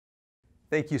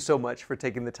Thank you so much for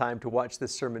taking the time to watch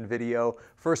this sermon video.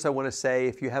 First, I want to say,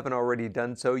 if you haven't already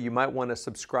done so, you might want to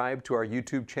subscribe to our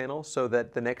YouTube channel so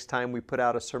that the next time we put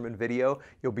out a sermon video,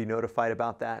 you'll be notified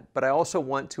about that. But I also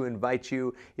want to invite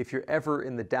you, if you're ever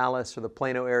in the Dallas or the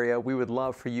Plano area, we would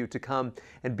love for you to come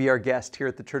and be our guest here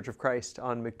at the Church of Christ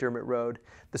on McDermott Road.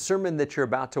 The sermon that you're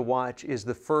about to watch is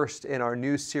the first in our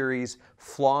new series,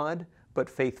 Flawed but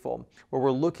Faithful, where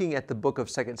we're looking at the book of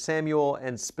 2 Samuel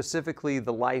and specifically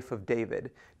the life of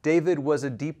David. David was a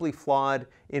deeply flawed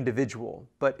individual,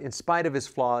 but in spite of his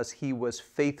flaws, he was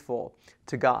faithful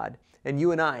to God. And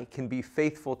you and I can be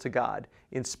faithful to God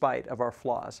in spite of our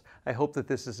flaws. I hope that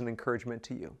this is an encouragement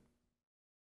to you.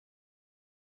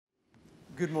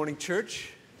 Good morning,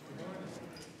 church.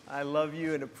 I love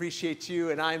you and appreciate you,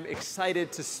 and I'm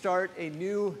excited to start a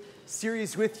new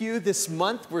series with you this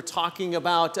month. We're talking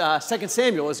about 2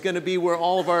 Samuel is going to be where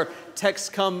all of our texts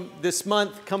come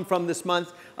from this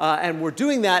month, and we're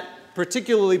doing that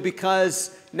particularly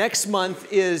because next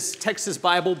month is Texas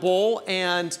Bible Bowl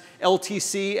and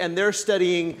LTC, and they're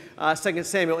studying 2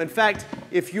 Samuel. In fact,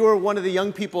 if you're one of the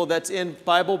young people that's in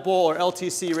Bible Bowl or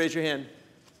LTC, raise your hand.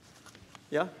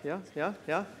 Yeah.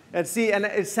 And see, and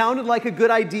it sounded like a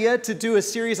good idea to do a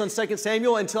series on 2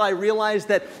 Samuel until I realized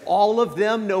that all of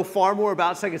them know far more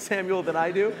about 2 Samuel than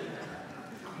I do.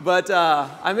 But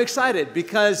I'm excited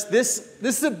because this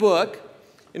is a book.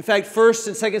 In fact, 1st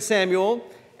and 2nd Samuel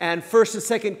and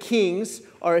 1st and 2nd Kings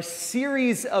are a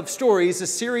series of stories, a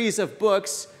series of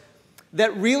books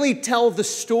that really tell the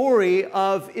story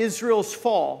of Israel's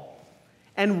fall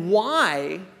and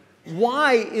why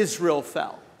Israel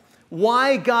fell.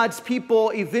 Why God's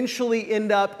people eventually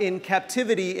end up in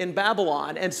captivity in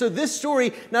Babylon. And so this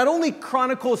story not only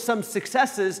chronicles some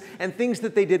successes and things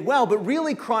that they did well, but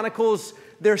really chronicles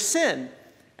their sin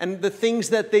and the things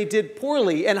that they did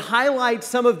poorly and highlights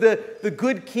some of the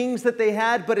good kings that they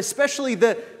had, but especially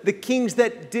the kings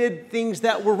that did things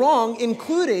that were wrong,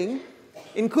 including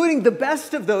the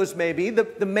best of those maybe,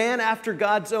 the man after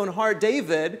God's own heart,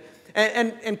 David,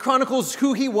 and chronicles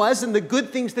who he was and the good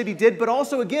things that he did, but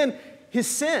also, again, his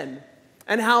sin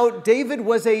and how David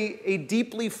was a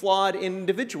deeply flawed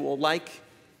individual, like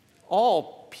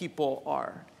all people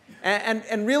are.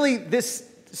 And really, this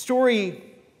story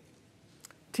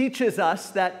teaches us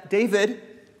that David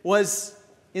was,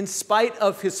 in spite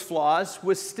of his flaws,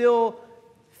 was still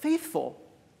faithful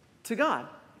to God.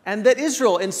 And that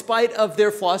Israel, in spite of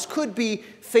their flaws, could be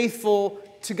faithful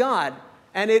to God.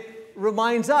 And it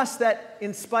reminds us that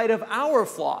in spite of our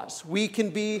flaws, we can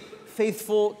be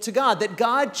faithful to God, that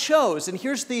God chose, and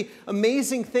here's the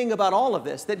amazing thing about all of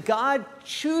this, that God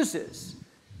chooses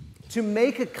to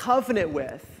make a covenant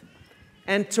with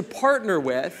and to partner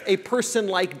with a person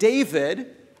like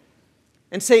David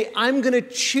and say, I'm going to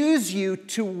choose you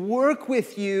to work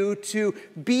with you, to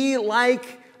be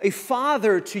like a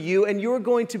father to you, and you're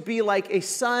going to be like a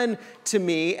son to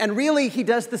me. And really, he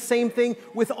does the same thing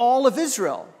with all of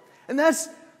Israel. And that's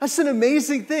an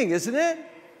amazing thing, isn't it?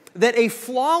 That a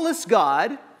flawless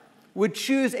God would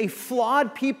choose a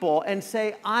flawed people and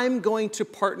say, I'm going to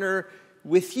partner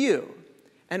with you.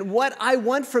 And what I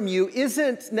want from you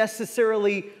isn't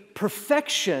necessarily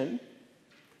perfection,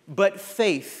 but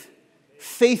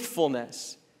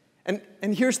faithfulness.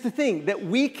 And here's the thing, that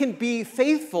we can be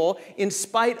faithful in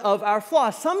spite of our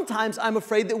flaws. Sometimes I'm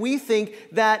afraid that we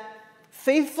think that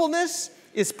faithfulness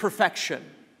is perfection.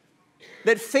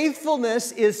 That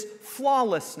faithfulness is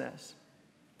flawlessness.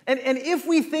 And if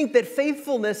we think that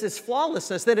faithfulness is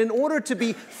flawlessness, that in order to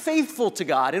be faithful to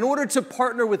God, in order to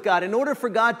partner with God, in order for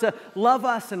God to love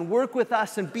us and work with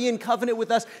us and be in covenant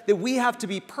with us, that we have to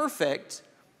be perfect,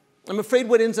 I'm afraid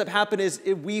what ends up happening is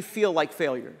we feel like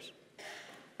failures.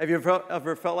 Have you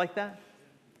ever felt like that?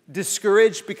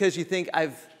 Discouraged because you think,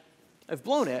 I've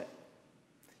blown it.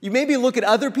 You maybe look at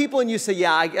other people and you say,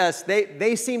 yeah, I guess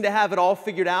they seem to have it all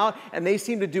figured out and they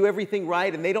seem to do everything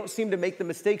right and they don't seem to make the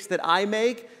mistakes that I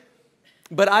make,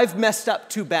 but I've messed up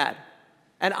too bad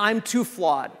and I'm too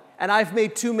flawed and I've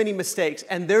made too many mistakes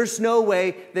and there's no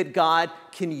way that God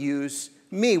can use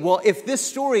me. Well, if this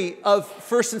story of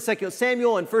 1st and 2nd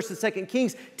Samuel and 1st and 2nd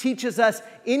Kings teaches us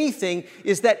anything,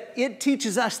 is that it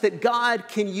teaches us that God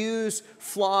can use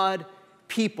flawed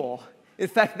people. In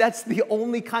fact, that's the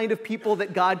only kind of people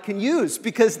that God can use,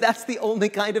 because that's the only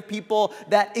kind of people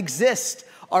that exist,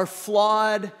 are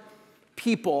flawed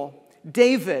people.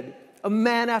 David, a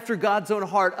man after God's own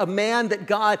heart, a man that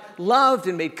God loved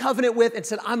and made covenant with and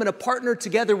said, I'm going to partner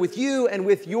together with you and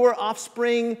with your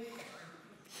offspring.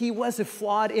 He was a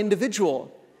flawed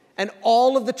individual. And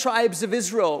all of the tribes of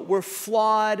Israel were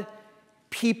flawed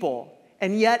people.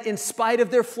 And yet, in spite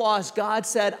of their flaws, God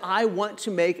said, I want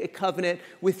to make a covenant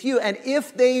with you. And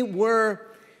if they were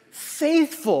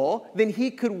faithful, then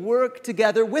he could work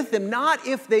together with them. Not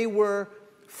if they were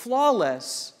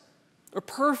flawless or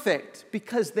perfect,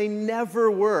 because they never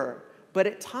were. But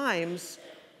at times,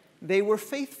 they were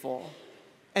faithful.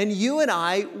 And you and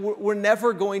I, we're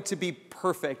never going to be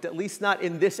perfect, at least not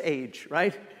in this age,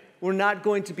 right? We're not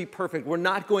going to be perfect. We're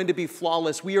not going to be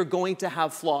flawless. We are going to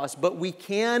have flaws, but we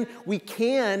can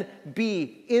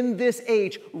be, in this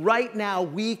age, right now,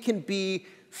 we can be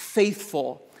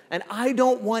faithful. And I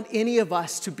don't want any of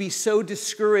us to be so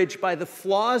discouraged by the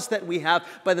flaws that we have,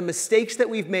 by the mistakes that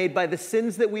we've made, by the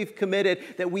sins that we've committed,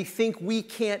 that we think we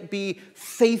can't be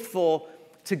faithful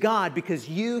to God, because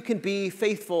you can be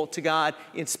faithful to God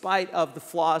in spite of the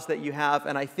flaws that you have.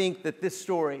 And I think that this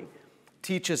story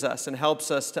teaches us and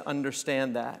helps us to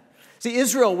understand that. See,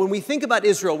 Israel, when we think about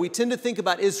Israel, we tend to think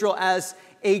about Israel as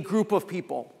a group of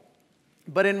people.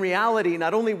 But in reality,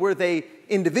 not only were they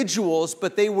individuals,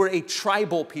 but they were a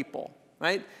tribal people,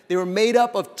 right? They were made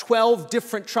up of 12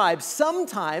 different tribes.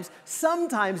 Sometimes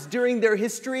during their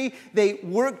history, they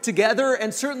worked together,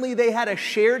 and certainly they had a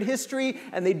shared history,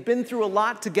 and they'd been through a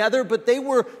lot together, but they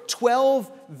were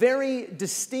 12 very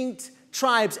distinct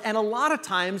tribes, and a lot of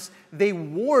times they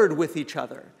warred with each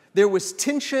other. There was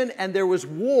tension and there was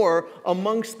war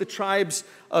amongst the tribes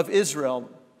of Israel.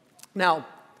 Now,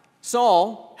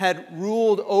 Saul had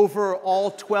ruled over all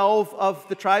 12 of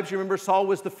the tribes. You remember, Saul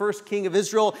was the first king of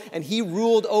Israel, and he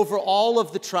ruled over all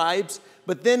of the tribes.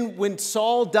 But then when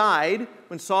Saul died,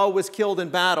 when Saul was killed in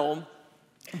battle,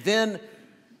 then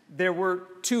there were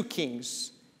two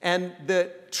kings. And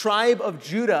the tribe of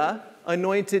Judah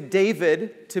anointed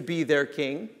David to be their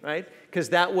king, right? Because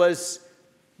that was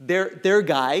their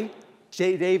guy.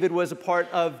 David was a part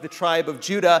of the tribe of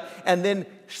Judah. And then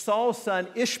Saul's son,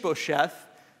 Ishbosheth.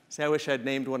 See, I wish I'd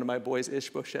named one of my boys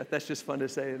Ishbosheth. That's just fun to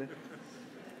say, isn't it?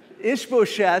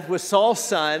 Ishbosheth was Saul's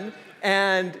son,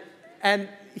 and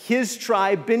his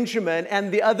tribe, Benjamin,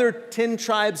 and the other 10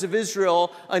 tribes of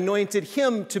Israel anointed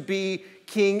him to be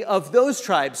king of those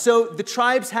tribes. So the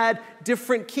tribes had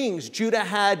different kings. Judah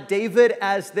had David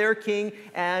as their king,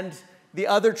 and the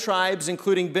other tribes,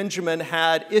 including Benjamin,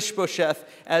 had Ishbosheth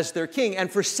as their king. And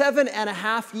for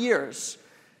 7.5 years,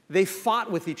 they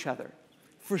fought with each other.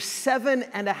 For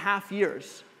 7.5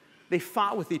 years, they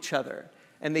fought with each other,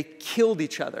 and they killed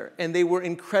each other, and they were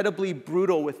incredibly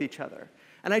brutal with each other.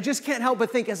 And I just can't help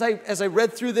but think, as I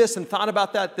read through this and thought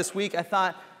about that this week, I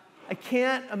thought, I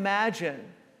can't imagine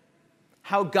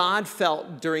how God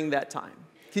felt during that time.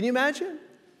 Can you imagine?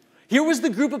 Here was the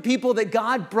group of people that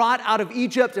God brought out of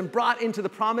Egypt and brought into the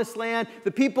promised land.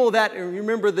 The people that,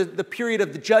 remember the period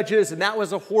of the judges, and that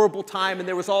was a horrible time, and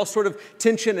there was all sort of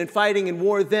tension and fighting and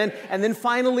war then. And then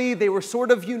finally, they were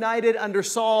sort of united under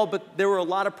Saul, but there were a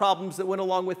lot of problems that went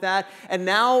along with that. And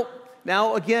now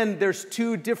again, there's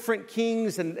two different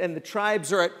kings, and the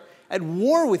tribes are at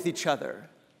war with each other,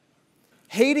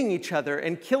 hating each other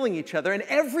and killing each other. And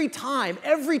every time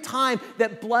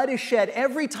that blood is shed,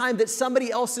 every time that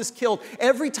somebody else is killed,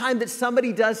 every time that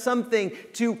somebody does something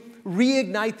to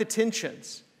reignite the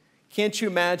tensions, can't you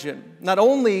imagine not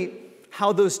only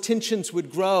how those tensions would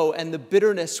grow and the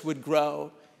bitterness would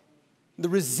grow, the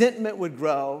resentment would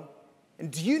grow? And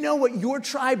do you know what your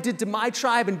tribe did to my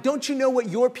tribe? And don't you know what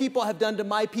your people have done to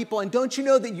my people? And don't you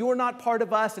know that you're not part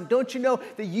of us? And don't you know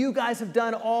that you guys have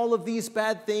done all of these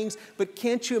bad things? But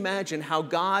can't you imagine how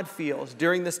God feels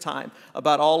during this time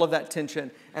about all of that tension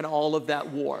and all of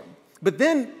that war? But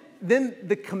then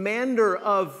the commander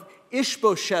of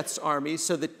Ishbosheth's army,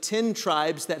 so the 10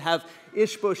 tribes that have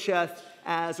Ishbosheth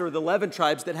as, or the 11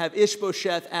 tribes that have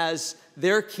Ishbosheth as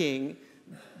their king,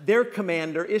 their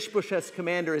commander, Ishbosheth's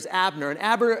commander, is Abner. And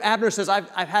Abner says, I've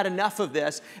had enough of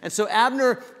this. And so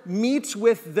Abner meets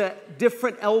with the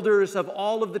different elders of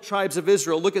all of the tribes of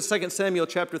Israel. Look at 2 Samuel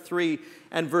chapter 3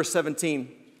 and verse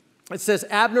 17. It says,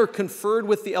 Abner conferred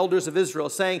with the elders of Israel,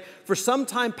 saying, for some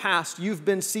time past you've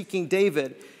been seeking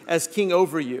David as king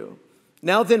over you.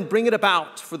 Now then, bring it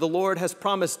about, for the Lord has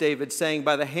promised David, saying,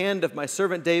 by the hand of my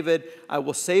servant David, I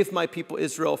will save my people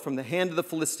Israel from the hand of the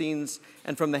Philistines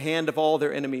and from the hand of all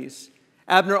their enemies.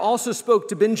 Abner also spoke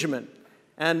to Benjamin,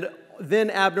 and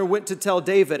then Abner went to tell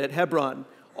David at Hebron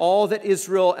all that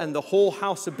Israel and the whole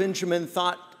house of Benjamin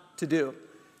thought to do.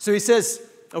 So he says,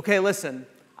 okay, listen,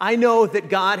 I know that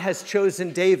God has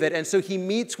chosen David, and so he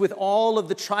meets with all of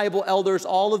the tribal elders,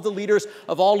 all of the leaders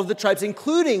of all of the tribes,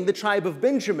 including the tribe of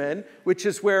Benjamin, which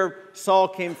is where Saul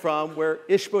came from, where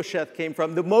Ishbosheth came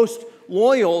from, the most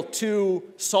loyal to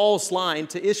Saul's line,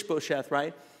 to Ishbosheth,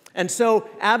 right? And so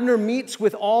Abner meets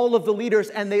with all of the leaders,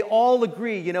 and they all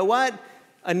agree, you know what?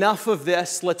 enough of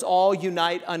this, let's all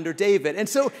unite under David. And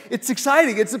so it's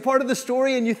exciting. It's a part of the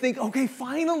story, and you think, okay,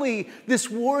 finally, this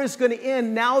war is going to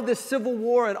end. Now this civil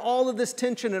war and all of this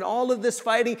tension and all of this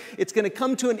fighting, it's going to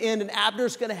come to an end, and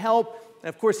Abner's going to help. And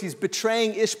of course, he's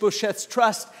betraying Ishbosheth's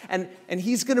trust, and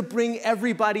he's going to bring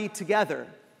everybody together.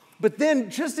 But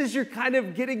then, just as you're kind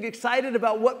of getting excited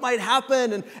about what might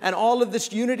happen and all of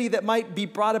this unity that might be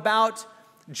brought about,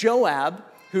 Joab,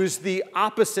 who's the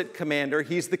opposite commander.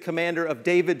 He's the commander of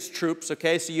David's troops,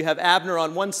 okay? So you have Abner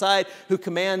on one side who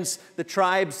commands the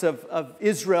tribes of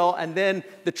Israel, and then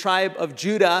the tribe of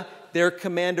Judah, their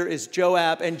commander is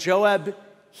Joab. And Joab,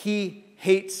 he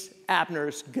hates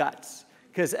Abner's guts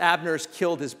because Abner's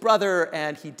killed his brother,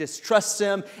 and he distrusts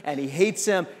him, and he hates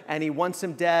him, and he wants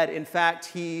him dead. In fact,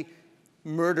 he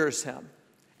murders him.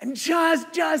 And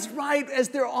just right as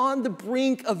they're on the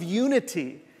brink of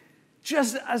unity,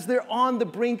 just as they're on the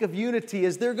brink of unity,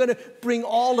 as they're going to bring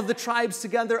all of the tribes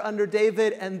together under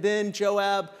David, and then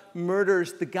Joab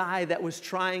murders the guy that was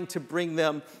trying to bring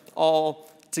them all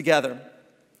together.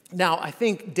 Now, I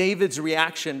think David's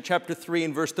reaction, chapter 3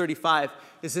 and verse 35,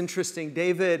 is interesting.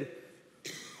 David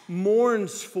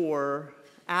mourns for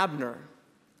Abner.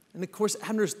 And of course,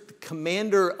 Abner's the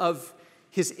commander of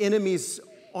his enemy's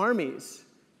armies,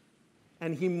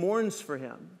 and he mourns for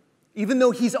him. Even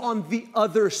though he's on the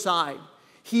other side,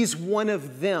 he's one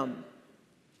of them.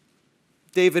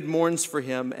 David mourns for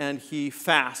him, and he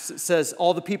fasts. It says,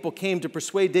 all the people came to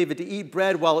persuade David to eat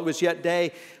bread while it was yet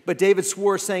day. But David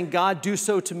swore, saying, God, do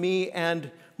so to me,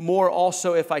 and more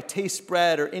also if I taste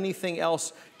bread or anything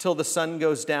else till the sun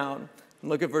goes down. And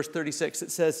look at verse 36.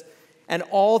 It says, and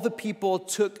all the people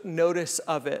took notice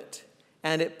of it,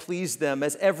 and it pleased them,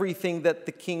 as everything that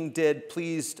the king did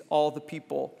pleased all the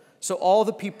people. So all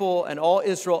the people and all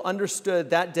Israel understood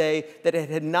that day that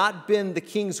it had not been the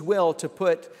king's will to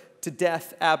put to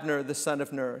death Abner, the son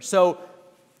of Ner. So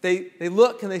they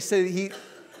look and they say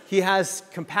he has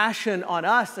compassion on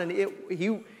us, and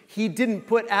he didn't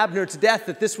put Abner to death,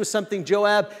 that this was something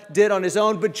Joab did on his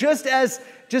own. But just as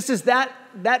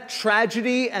that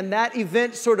tragedy and that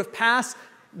event sort of pass,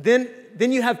 then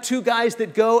you have two guys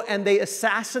that go and they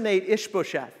assassinate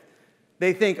Ishbosheth.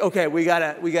 They think, okay, we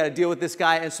gotta deal with this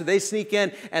guy. And so they sneak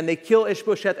in and they kill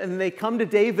Ishbosheth, and then they come to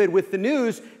David with the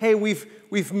news, hey,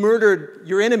 we've murdered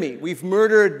your enemy. We've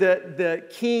murdered the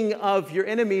king of your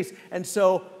enemies. And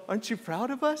so, aren't you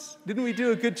proud of us? Didn't we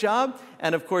do a good job?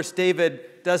 And of course,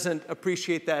 David doesn't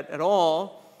appreciate that at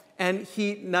all. And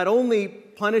he not only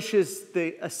punishes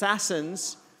the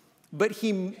assassins, but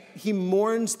he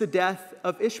mourns the death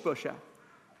of Ishbosheth.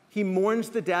 He mourns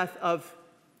the death of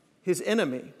his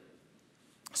enemy.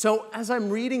 So as I'm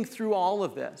reading through all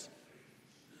of this,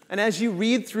 and as you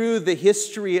read through the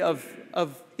history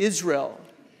of Israel,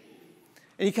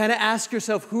 and you kind of ask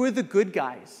yourself, who are the good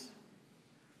guys?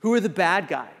 Who are the bad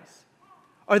guys?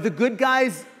 Are the good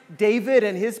guys David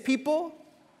and his people?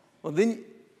 Well, then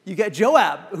you got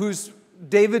Joab, who's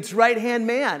David's right-hand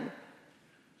man.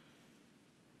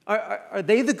 Are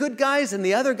they the good guys and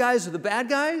the other guys are the bad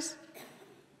guys?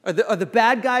 Are the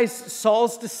bad guys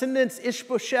Saul's descendants,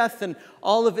 Ishbosheth and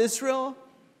all of Israel?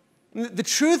 The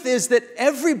truth is that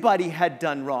everybody had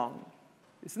done wrong.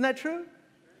 Isn't that true?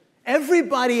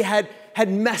 Everybody had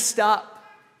messed up.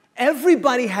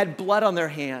 Everybody had blood on their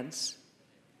hands.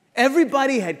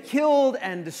 Everybody had killed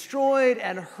and destroyed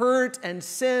and hurt and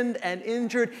sinned and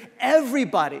injured.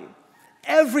 Everybody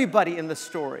in the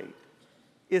story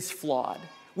is flawed.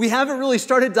 We haven't really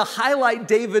started to highlight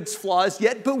David's flaws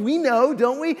yet, but we know,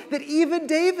 don't we, that even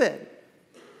David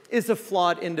is a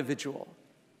flawed individual.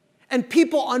 And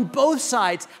people on both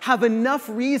sides have enough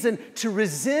reason to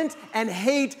resent and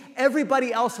hate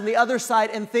everybody else on the other side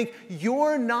and think,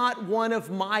 you're not one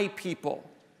of my people.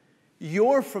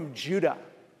 You're from Judah,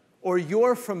 or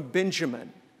you're from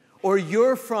Benjamin, or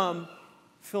you're from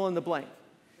fill in the blank.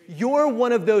 You're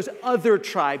one of those other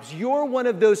tribes. You're one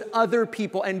of those other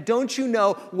people. And don't you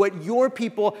know what your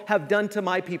people have done to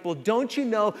my people? Don't you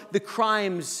know the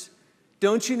crimes?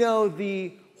 Don't you know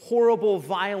the horrible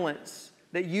violence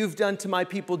that you've done to my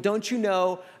people? Don't you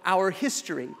know our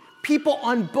history? People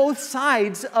on both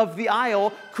sides of the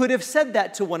aisle could have said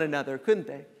that to one another, couldn't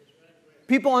they?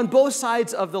 People on both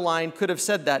sides of the line could have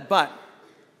said that. But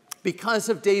because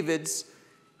of David's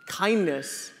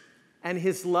kindness and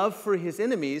his love for his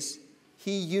enemies,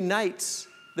 he unites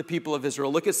the people of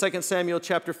Israel. Look at 2 Samuel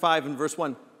chapter 5 and verse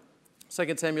 1.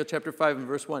 2 Samuel chapter 5 and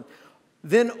verse 1.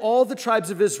 Then all the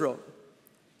tribes of Israel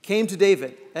came to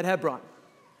David at Hebron.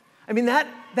 I mean,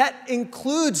 that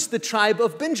includes the tribe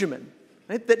of Benjamin,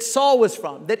 right? That Saul was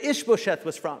from, that Ishbosheth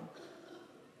was from,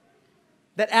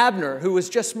 that Abner, who was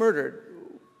just murdered,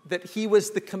 that he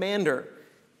was the commander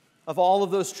of all of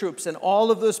those troops, and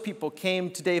all of those people came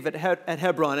to David at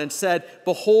Hebron and said,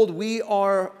 "Behold, we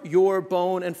are your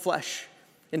bone and flesh.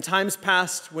 In times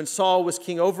past, when Saul was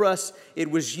king over us, it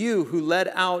was you who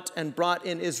led out and brought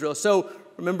in Israel." So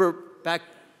remember back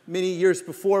many years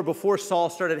before Saul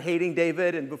started hating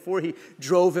David and before he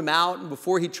drove him out and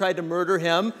before he tried to murder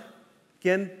him,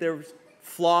 again, there were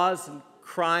flaws and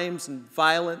crimes and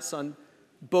violence on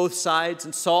both sides,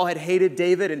 and Saul had hated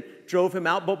David and drove him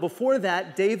out. But before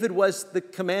that, David was the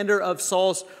commander of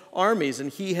Saul's armies,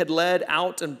 and he had led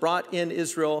out and brought in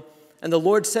Israel. And the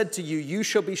Lord said to you, "You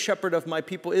shall be shepherd of my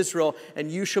people Israel,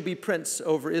 and you shall be prince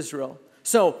over Israel."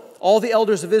 So all the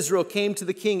elders of Israel came to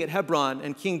the king at Hebron,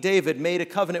 and King David made a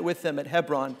covenant with them at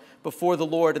Hebron before the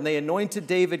Lord, and they anointed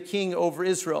David king over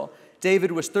Israel.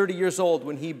 David was 30 years old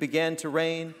when he began to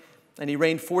reign, and he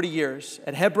reigned 40 years.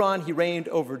 At Hebron, he reigned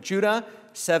over Judah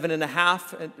 7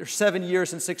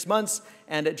 years and 6 months,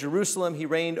 and at Jerusalem, he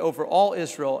reigned over all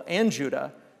Israel and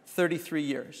Judah 33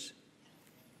 years.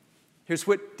 Here's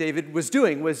what David was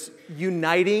doing, was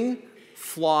uniting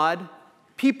flawed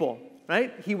people,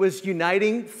 right? He was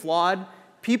uniting flawed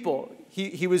people.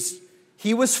 He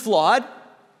was flawed,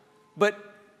 but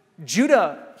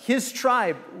Judah, his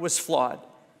tribe, was flawed.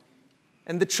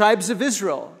 And the tribes of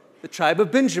Israel, the tribe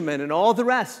of Benjamin and all the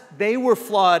rest, they were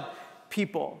flawed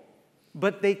people.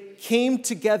 But they came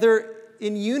together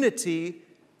in unity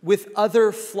with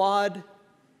other flawed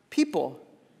people,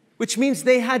 which means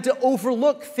they had to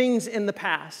overlook things in the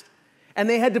past, and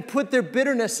they had to put their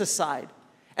bitterness aside,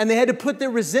 and they had to put their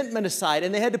resentment aside,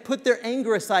 and they had to put their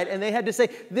anger aside, and they had to say,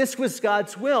 this was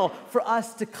God's will for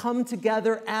us to come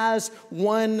together as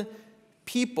one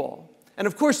people. And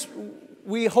of course,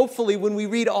 we hopefully, when we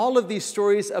read all of these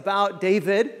stories about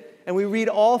David, and we read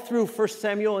all through 1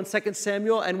 Samuel and 2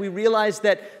 Samuel, and we realize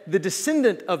that the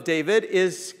descendant of David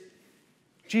is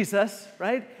Jesus,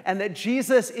 right? And that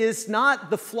Jesus is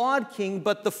not the flawed king,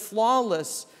 but the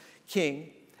flawless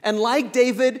king. And like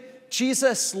David,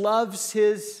 Jesus loves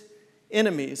his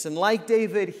enemies. And like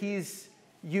David, he's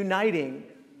uniting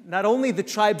not only the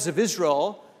tribes of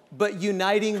Israel, but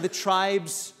uniting the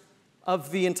tribes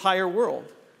of the entire world.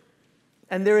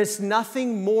 And there is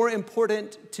nothing more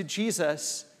important to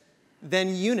Jesus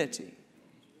than unity.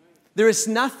 There is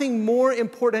nothing more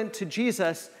important to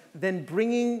Jesus than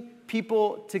bringing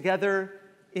people together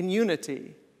in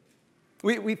unity.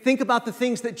 We think about the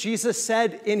things that Jesus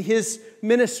said in his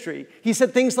ministry. He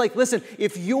said things like, listen,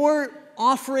 if you're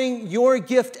offering your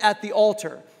gift at the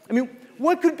altar, I mean,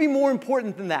 what could be more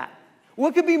important than that?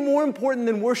 What could be more important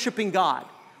than worshiping God?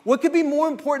 What could be more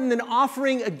important than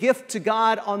offering a gift to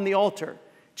God on the altar?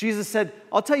 Jesus said,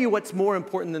 I'll tell you what's more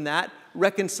important than that,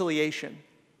 reconciliation.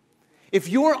 If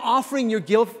you're offering your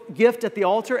gift at the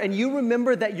altar and you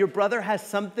remember that your brother has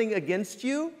something against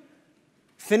you,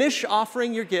 finish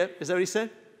offering your gift. Is that what he said?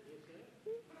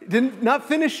 Not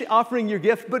finish offering your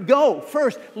gift, but go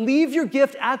first. Leave your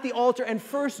gift at the altar and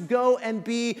first go and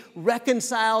be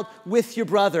reconciled with your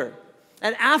brother.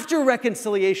 And after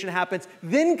reconciliation happens,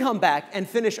 then come back and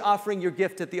finish offering your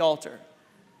gift at the altar.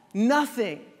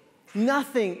 Nothing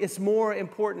is more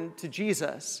important to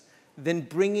Jesus than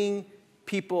bringing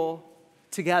people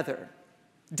together.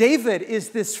 David is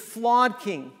this flawed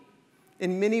king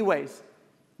in many ways,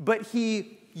 but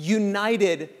he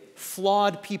united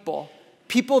flawed people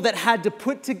that had to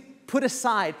put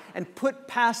aside and put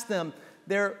past them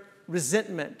their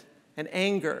resentment and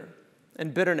anger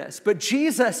and bitterness. But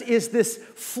Jesus is this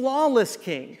flawless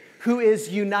king who is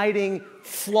uniting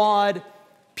flawed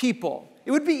people.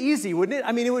 It would be easy, wouldn't it?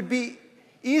 I mean, it would be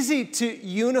easy to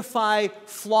unify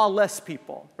flawless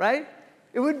people, right?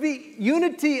 It would be,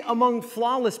 unity among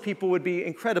flawless people would be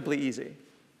incredibly easy.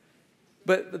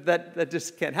 But that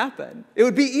just can't happen. It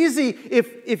would be easy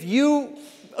if you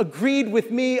agreed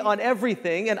with me on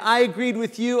everything and I agreed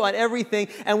with you on everything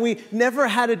and we never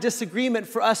had a disagreement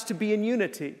for us to be in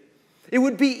unity. It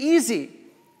would be easy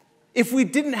if we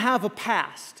didn't have a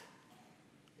past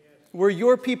where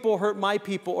your people hurt my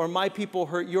people or my people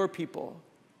hurt your people.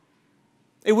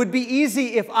 It would be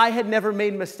easy if I had never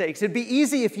made mistakes. It'd be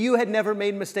easy if you had never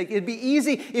made mistakes. It'd be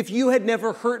easy if you had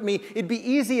never hurt me. It'd be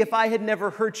easy if I had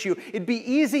never hurt you. It'd be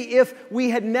easy if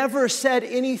we had never said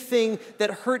anything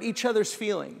that hurt each other's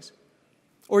feelings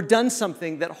or done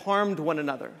something that harmed one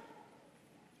another.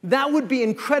 That would be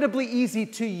incredibly easy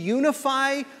to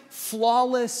unify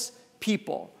flawless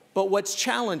people. But what's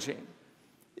challenging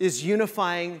is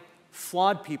unifying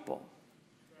flawed people.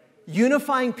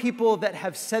 Unifying people that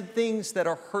have said things that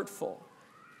are hurtful.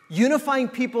 Unifying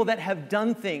people that have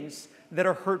done things that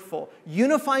are hurtful.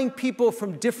 Unifying people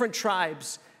from different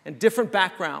tribes and different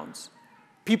backgrounds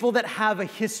people that have a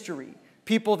history,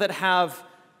 people that have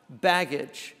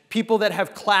baggage, people that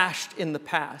have clashed in the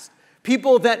past,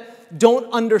 people that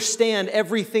don't understand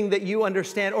everything that you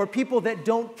understand, or people that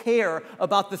don't care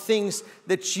about the things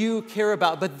that you care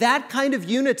about. But that kind of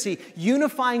unity,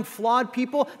 unifying flawed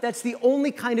people, that's the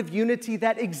only kind of unity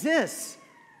that exists.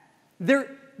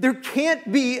 There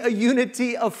can't be a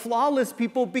unity of flawless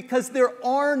people because there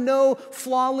are no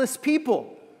flawless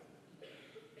people.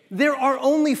 There are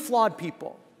only flawed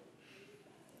people.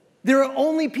 There are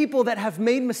only people that have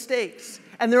made mistakes.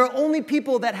 And there are only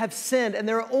people that have sinned. And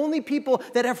there are only people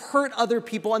that have hurt other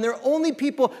people. And there are only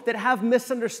people that have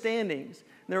misunderstandings.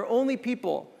 And there are only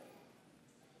people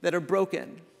that are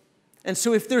broken. And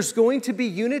so if there's going to be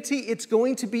unity, it's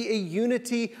going to be a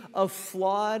unity of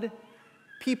flawed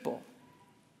people.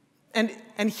 And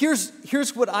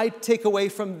here's what I take away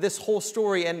from this whole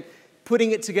story and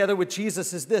putting it together with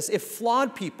Jesus is this. If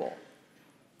flawed people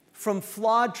from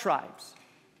flawed tribes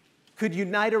could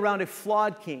unite around a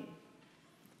flawed king,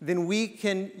 then we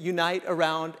can unite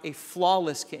around a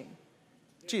flawless king,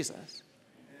 Jesus,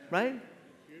 right?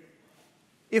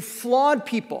 If flawed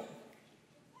people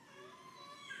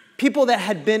that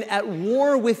had been at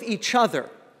war with each other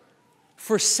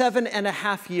for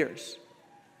 7.5 years,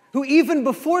 who even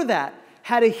before that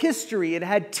had a history and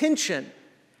had tension,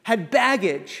 had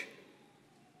baggage,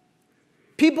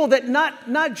 people that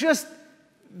not just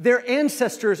their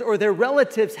ancestors or their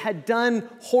relatives had done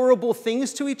horrible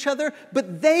things to each other,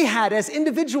 but they had, as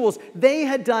individuals, they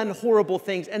had done horrible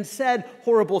things and said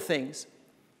horrible things,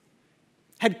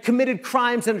 had committed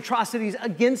crimes and atrocities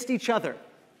against each other.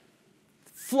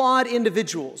 Flawed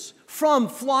individuals from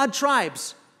flawed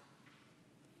tribes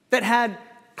that had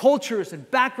cultures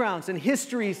and backgrounds and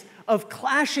histories of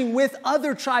clashing with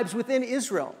other tribes within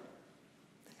Israel.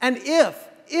 And if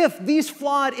these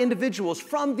flawed individuals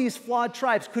from these flawed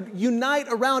tribes could unite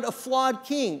around a flawed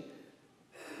king,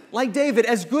 like David,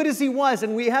 as good as he was,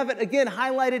 and we haven't, again,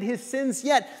 highlighted his sins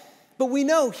yet, but we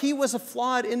know he was a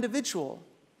flawed individual.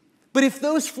 But if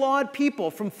those flawed people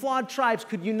from flawed tribes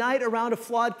could unite around a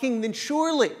flawed king, then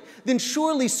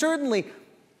surely, certainly,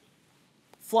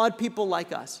 flawed people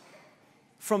like us,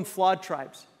 from flawed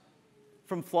tribes,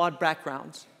 from flawed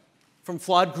backgrounds, from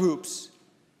flawed groups,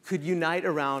 could unite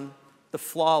around the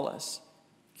flawless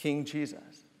King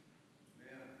Jesus.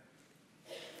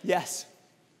 Yes.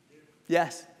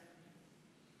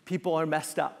 People are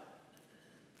messed up.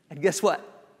 And guess what?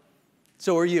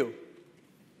 So are you.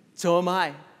 So am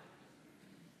I.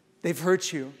 They've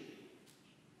hurt you.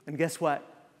 And guess what?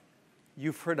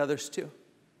 You've hurt others too.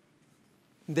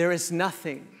 There is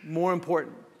nothing more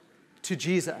important to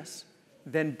Jesus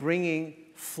than bringing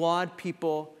flawed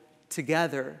people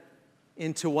together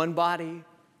into one body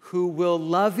who will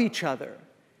love each other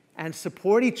and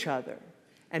support each other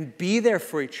and be there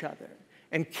for each other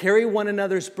and carry one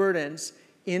another's burdens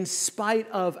in spite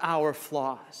of our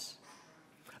flaws.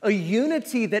 A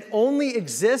unity that only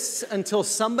exists until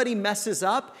somebody messes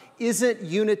up isn't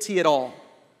unity at all.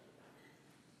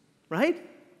 Right?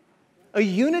 A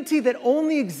unity that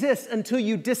only exists until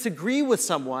you disagree with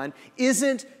someone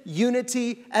isn't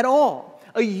unity at all.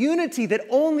 A unity that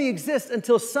only exists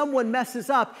until someone messes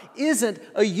up isn't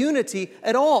a unity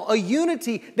at all. A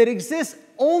unity that exists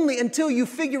only until you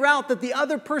figure out that the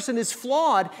other person is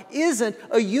flawed isn't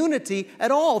a unity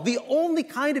at all. The only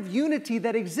kind of unity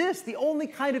that exists, the only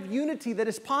kind of unity that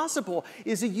is possible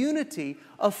is a unity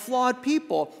of flawed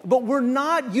people. But we're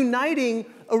not uniting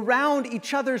around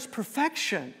each other's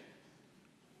perfection.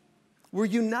 We're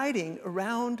uniting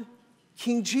around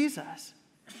King Jesus.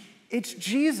 It's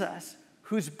Jesus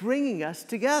who's bringing us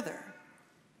together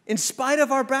in spite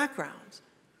of our backgrounds,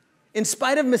 in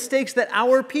spite of mistakes that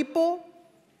our people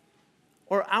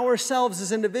or ourselves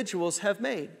as individuals have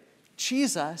made.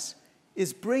 Jesus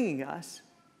is bringing us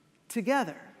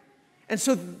together. And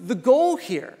so the goal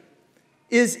here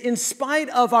is, in spite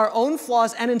of our own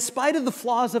flaws and in spite of the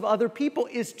flaws of other people,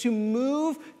 is to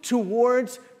move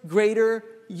towards greater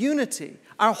unity.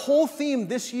 Our whole theme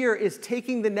this year is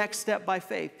taking the next step by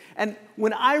faith. And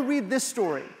when I read this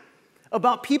story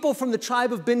about people from the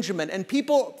tribe of Benjamin and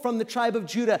people from the tribe of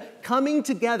Judah coming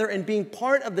together and being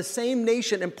part of the same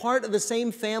nation and part of the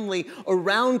same family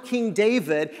around King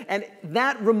David, and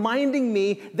that reminding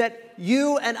me that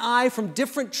you and I from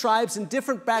different tribes and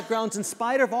different backgrounds, in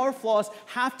spite of our flaws,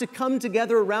 have to come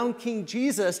together around King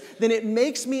Jesus, then it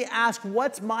makes me ask,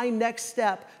 what's my next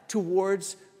step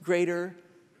towards greater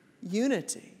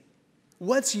unity?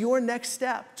 What's your next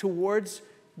step towards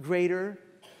greater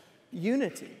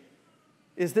unity?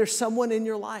 Is there someone in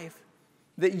your life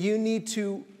that you need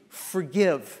to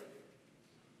forgive?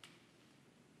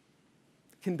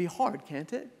 can be hard,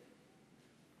 can't it?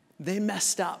 They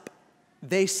messed up.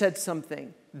 They said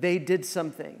something. They did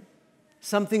something.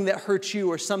 Something that hurt you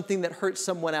or something that hurt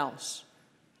someone else.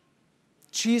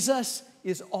 Jesus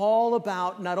is all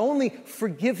about not only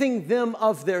forgiving them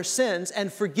of their sins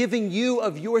and forgiving you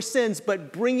of your sins,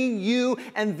 but bringing you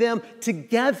and them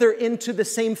together into the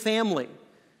same family.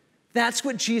 That's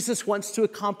what Jesus wants to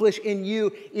accomplish in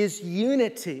you, is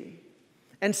unity.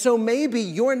 And so maybe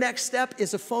your next step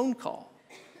is a phone call.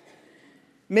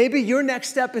 Maybe your next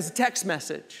step is a text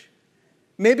message.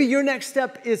 Maybe your next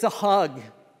step is a hug.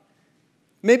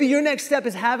 Maybe your next step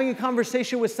is having a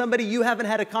conversation with somebody you haven't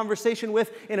had a conversation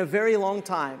with in a very long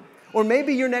time. Or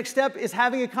maybe your next step is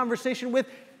having a conversation with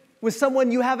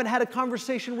someone you haven't had a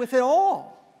conversation with at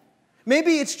all.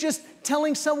 Maybe it's just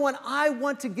telling someone, I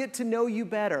want to get to know you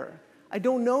better. I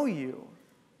don't know you.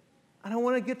 I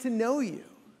want to get to know you.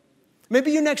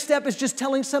 Maybe your next step is just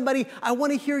telling somebody, I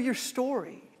want to hear your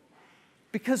story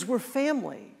because we're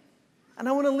family. And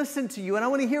I want to listen to you, and I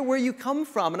want to hear where you come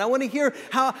from, and I want to hear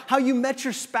how you met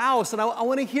your spouse, and I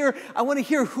want to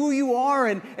hear who you are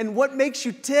and what makes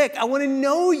you tick. I want to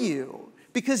know you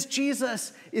because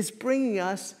Jesus is bringing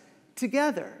us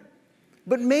together.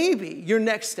 But maybe your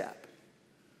next step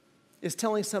is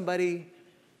telling somebody,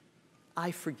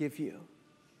 I forgive you,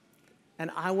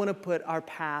 and I want to put our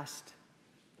past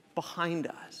behind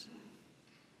us.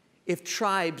 If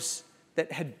tribes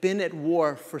that had been at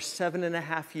war for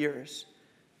 7.5 years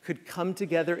could come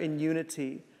together in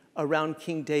unity around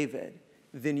King David,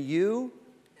 then you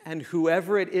and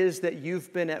whoever it is that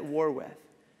you've been at war with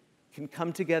can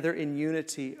come together in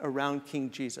unity around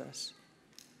King Jesus.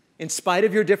 In spite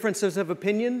of your differences of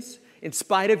opinions, in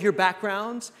spite of your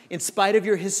backgrounds, in spite of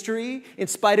your history, in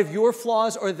spite of your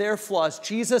flaws or their flaws,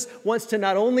 Jesus wants to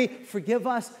not only forgive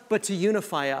us, but to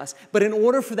unify us. But in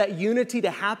order for that unity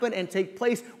to happen and take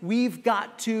place, we've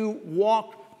got to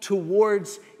walk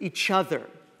towards each other.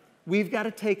 We've got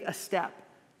to take a step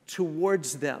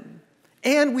towards them.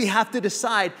 And we have to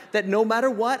decide that no matter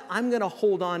what, I'm going to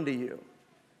hold on to you.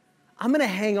 I'm going to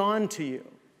hang on to you.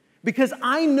 Because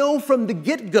I know from the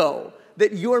get-go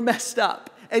that you're messed up.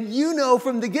 And you know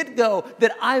from the get-go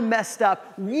that I messed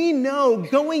up. We know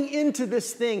going into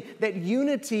this thing that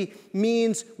unity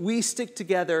means we stick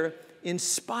together in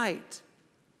spite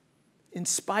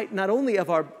not only of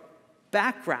our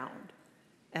background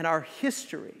and our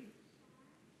history,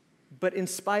 but in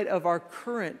spite of our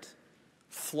current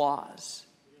flaws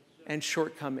and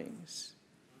shortcomings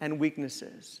and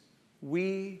weaknesses.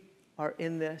 We are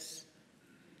in this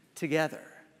together.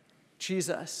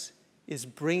 Jesus is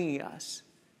bringing us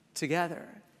together.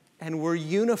 And we're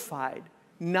unified,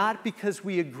 not because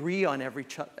we agree on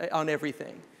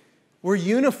everything. We're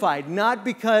unified, not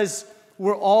because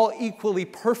we're all equally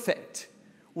perfect.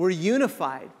 We're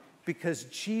unified because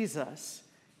Jesus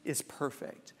is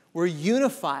perfect. We're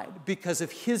unified because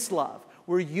of his love.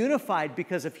 We're unified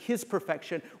because of his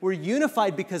perfection. We're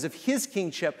unified because of his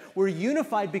kingship. We're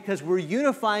unified because we're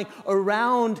unifying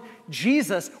around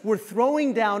Jesus. We're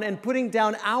throwing down and putting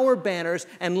down our banners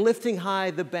and lifting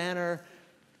high the banner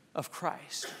of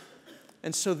Christ.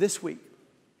 And so this week,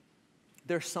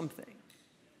 there's something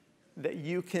that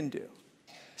you can do,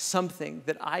 something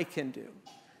that I can do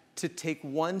to take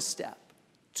one step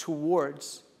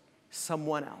towards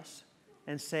someone else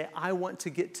and say, I want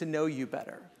to get to know you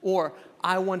better, or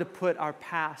I want to put our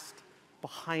past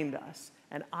behind us,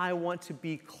 and I want to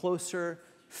be closer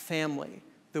family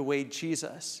the way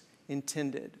Jesus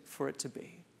intended for it to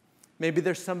be. Maybe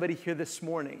there's somebody here this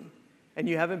morning and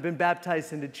you haven't been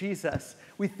baptized into Jesus.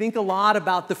 We think a lot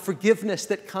about the forgiveness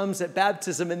that comes at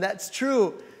baptism, and that's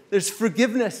true. There's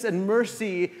forgiveness and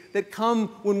mercy that come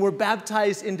when we're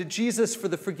baptized into Jesus for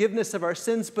the forgiveness of our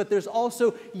sins, but there's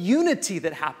also unity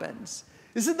that happens.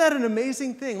 Isn't that an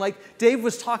amazing thing? Like Dave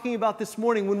was talking about this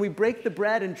morning, when we break the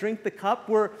bread and drink the cup,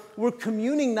 we're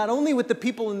communing not only with the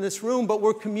people in this room, but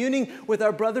we're communing with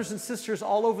our brothers and sisters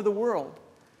all over the world.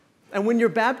 And when you're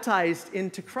baptized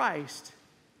into Christ,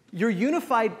 you're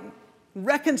unified,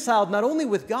 reconciled not only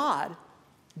with God,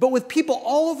 but with people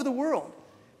all over the world.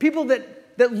 People that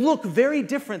look very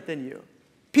different than you.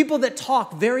 People that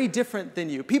talk very different than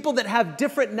you. People that have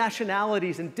different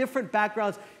nationalities and different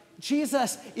backgrounds.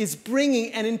 Jesus is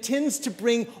bringing and intends to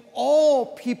bring all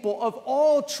people of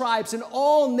all tribes and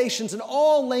all nations and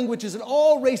all languages and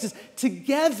all races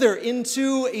together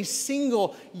into a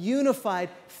single unified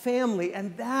family.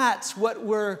 And that's what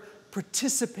we're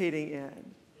participating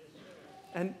in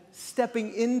and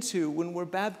stepping into when we're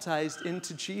baptized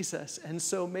into Jesus. And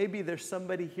so maybe there's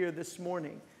somebody here this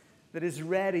morning that is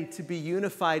ready to be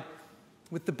unified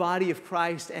with the body of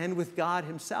Christ and with God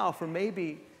himself. Or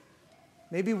maybe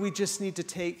maybe we just need to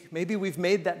take, maybe we've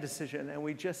made that decision and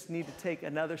we just need to take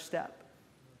another step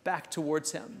back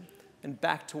towards him and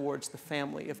back towards the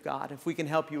family of God. If we can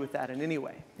help you with that in any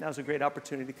way, now's a great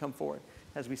opportunity to come forward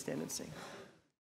as we stand and sing.